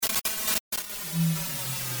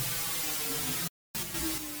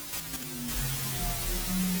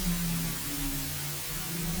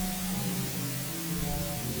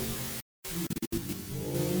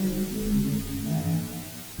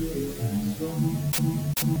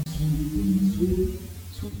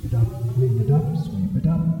Sweep it up, clean it up, sweep it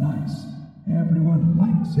up, nice. Everyone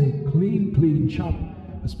likes a clean, clean chop,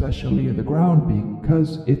 especially the ground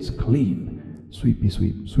because it's clean. Sweepy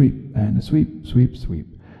sweep, sweep, and a sweep, sweep, sweep.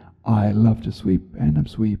 I love to sweep, and I'm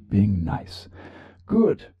sweeping nice.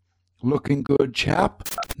 Good. Looking good, chap.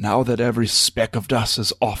 Now that every speck of dust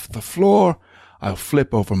is off the floor, I'll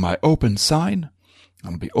flip over my open sign.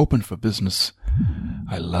 I'll be open for business.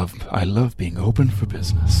 I love being open for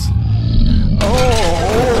business.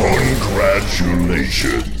 Oh!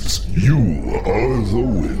 Congratulations! You are the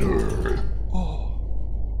winner. Oh,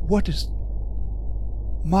 what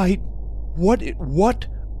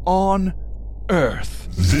on earth?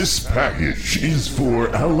 This package is for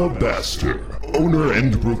Alabaster, owner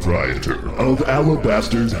and proprietor of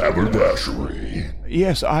Alabaster's Haberdashery.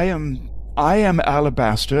 Yes, I am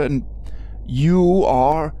Alabaster, and you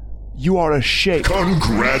are a shape.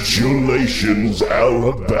 Congratulations,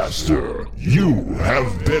 Alabaster. You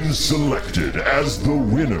have been selected as the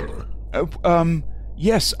winner.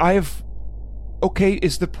 Yes, Okay,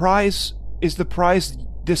 is the prize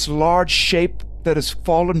this large shape that has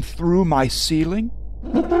fallen through my ceiling?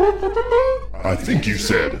 I think you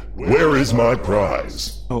said, "Where is my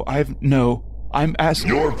prize?" Oh, I'm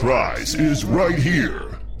asking... Your prize is right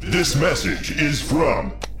here. This message is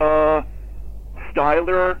from...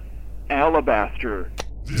 Styler Alabaster.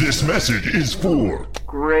 This message is for...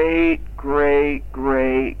 Great.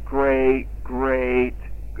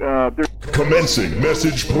 Commencing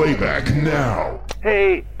message playback now.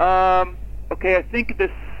 Hey, okay, I think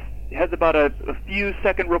this has about a few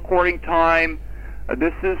second recording time.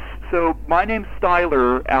 My name's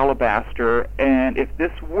Styler Alabaster, and if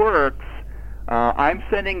this works, I'm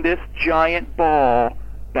sending this giant ball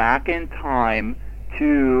back in time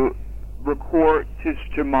to record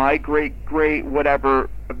to my great whatever,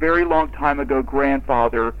 a very long time ago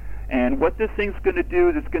grandfather. And what this thing's going to do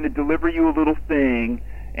is it's going to deliver you a little thing,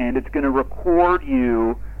 and it's going to record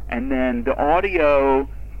you, and then the audio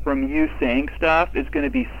from you saying stuff is going to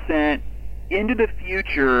be sent into the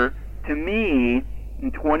future to me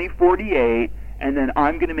in 2048, and then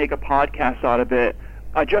I'm going to make a podcast out of it.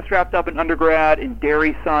 I just wrapped up an undergrad in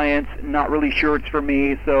dairy science, not really sure it's for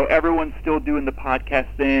me, so everyone's still doing the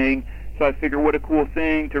podcast thing, so I figure what a cool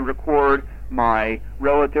thing to record my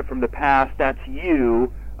relative from the past, that's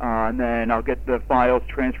you, and then I'll get the files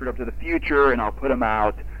transferred up to the future, and I'll put them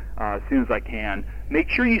out as soon as I can. Make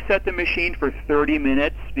sure you set the machine for 30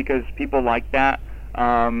 minutes, because people like that.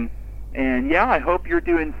 And yeah, I hope you're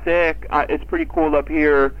doing sick. It's pretty cool up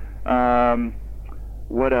here.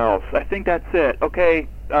 What else? I think that's it. Okay,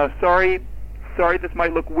 sorry this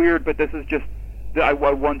might look weird, but this is just... I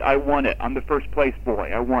won it. I'm the first place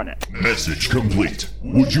boy. I won it. Message complete.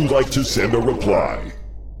 Would you like to send a reply?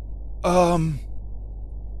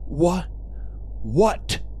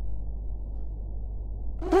 What?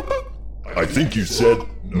 I think you said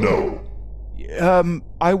no.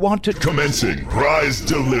 I want to... Commencing prize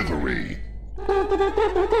delivery.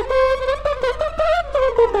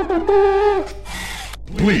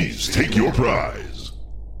 Please take your prize.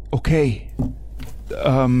 Okay.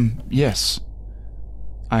 Yes.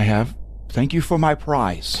 I have. Thank you for my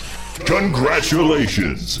prize.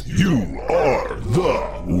 Congratulations! You are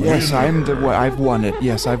the winner. Yes, I've won it.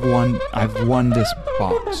 Yes, I've won this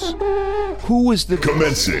box. Who is the...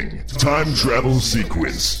 Commencing time travel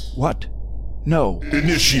sequence. What? No.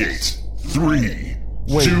 Initiate. 3,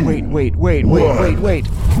 Wait. 2, Wait. 1.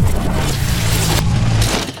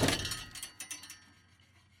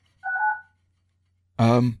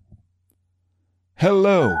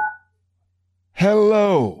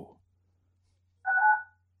 Hello.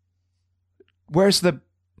 Where's the...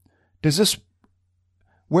 Does this...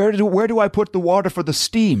 Where do I put the water for the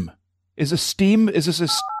steam? Is this a...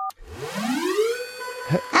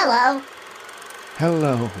 Hello.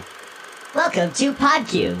 Hello. Welcome to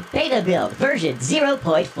PodQ, beta build version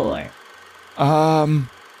 0.4.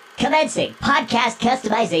 Commencing podcast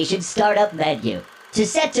customization startup menu. To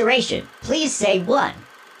set duration, please say 1.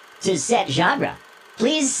 To set genre,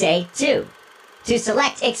 please say 2. To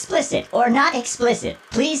select explicit or not explicit,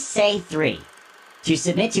 please say 3. To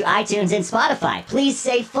submit to iTunes and Spotify, please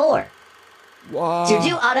say 4. Wow. To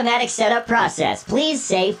do automatic setup process, please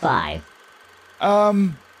say 5.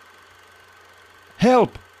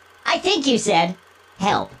 Help. I think you said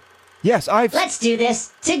help. Yes, Let's do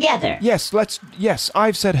this together. Yes,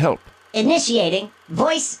 I've said help. Initiating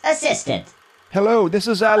voice assistant. Hello, this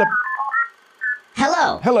is Hello.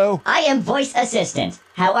 Hello. I am voice assistant.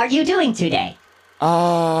 How are you doing today?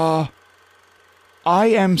 I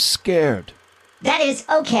am scared. That is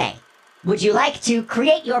okay. Would you like to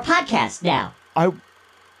create your podcast now?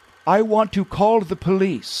 I want to call the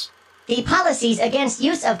police. The policies against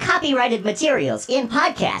use of copyrighted materials in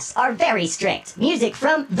podcasts are very strict. Music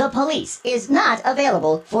from the police is not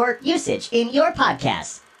available for usage in your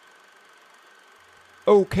podcast.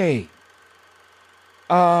 Okay.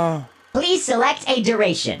 Please select a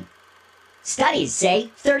duration. Studies say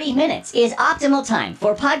 30 minutes is optimal time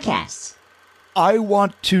for podcasts. I'm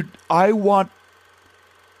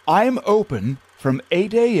open from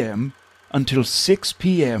 8 a.m. until 6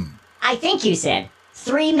 p.m. I think you said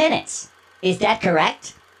 3 minutes. Is that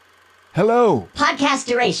correct? Hello. Podcast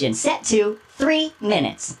duration set to 3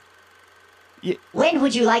 minutes. When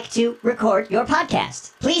would you like to record your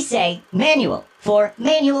podcast? Please say manual for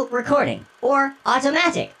manual recording or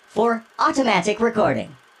automatic for automatic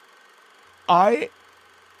recording. I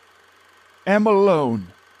am alone,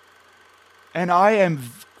 and I am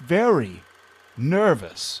very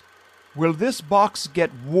nervous. Will this box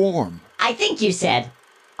get warm? I think you said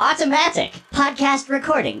automatic. Podcast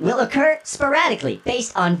recording will occur sporadically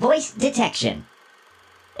based on voice detection.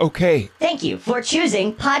 Okay. Thank you for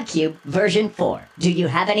choosing PodCube version 4. Do you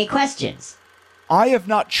have any questions? I have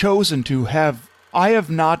not chosen to have...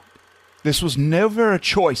 This was never a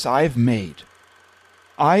choice I have made.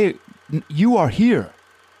 You are here.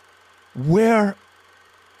 Where...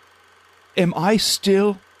 Am I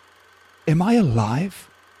alive?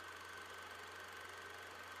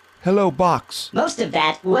 Hello, box. Most of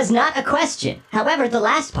that was not a question. However, the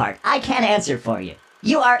last part I can answer for you.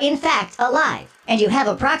 You are in fact alive, and you have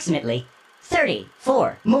approximately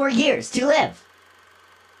 34 more years to live.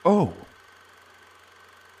 Oh.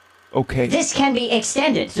 Okay. This can be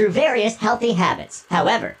extended through various healthy habits.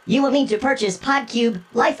 However, you will need to purchase PodCube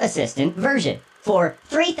Life Assistant version for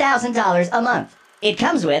 $3,000 a month. It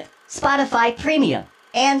comes with Spotify Premium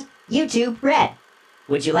and YouTube Red.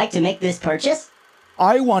 Would you like to make this purchase?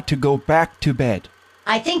 I want to go back to bed.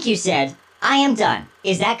 I think you said, I am done.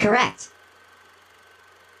 Is that correct?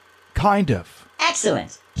 Kind of.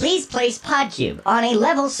 Excellent. Please place PodCube on a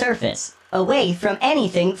level surface, away from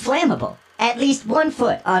anything flammable, at least 1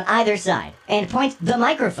 foot on either side, and point the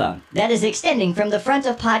microphone that is extending from the front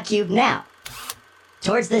of PodCube now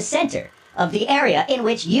towards the center of the area in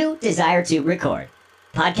which you desire to record.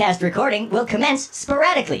 Podcast recording will commence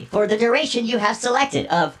sporadically for the duration you have selected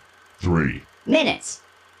of 3 minutes.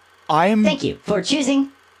 Thank you for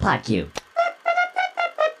choosing PodCube.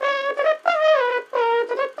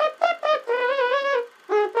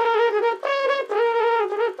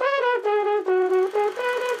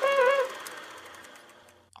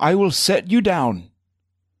 I will set you down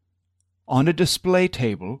on a display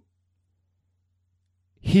table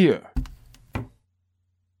here.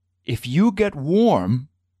 If you get warm,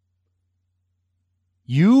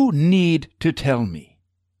 you need to tell me.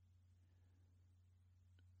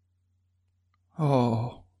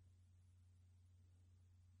 Oh.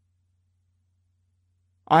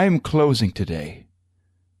 I'm closing today.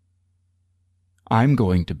 I'm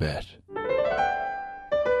going to bed.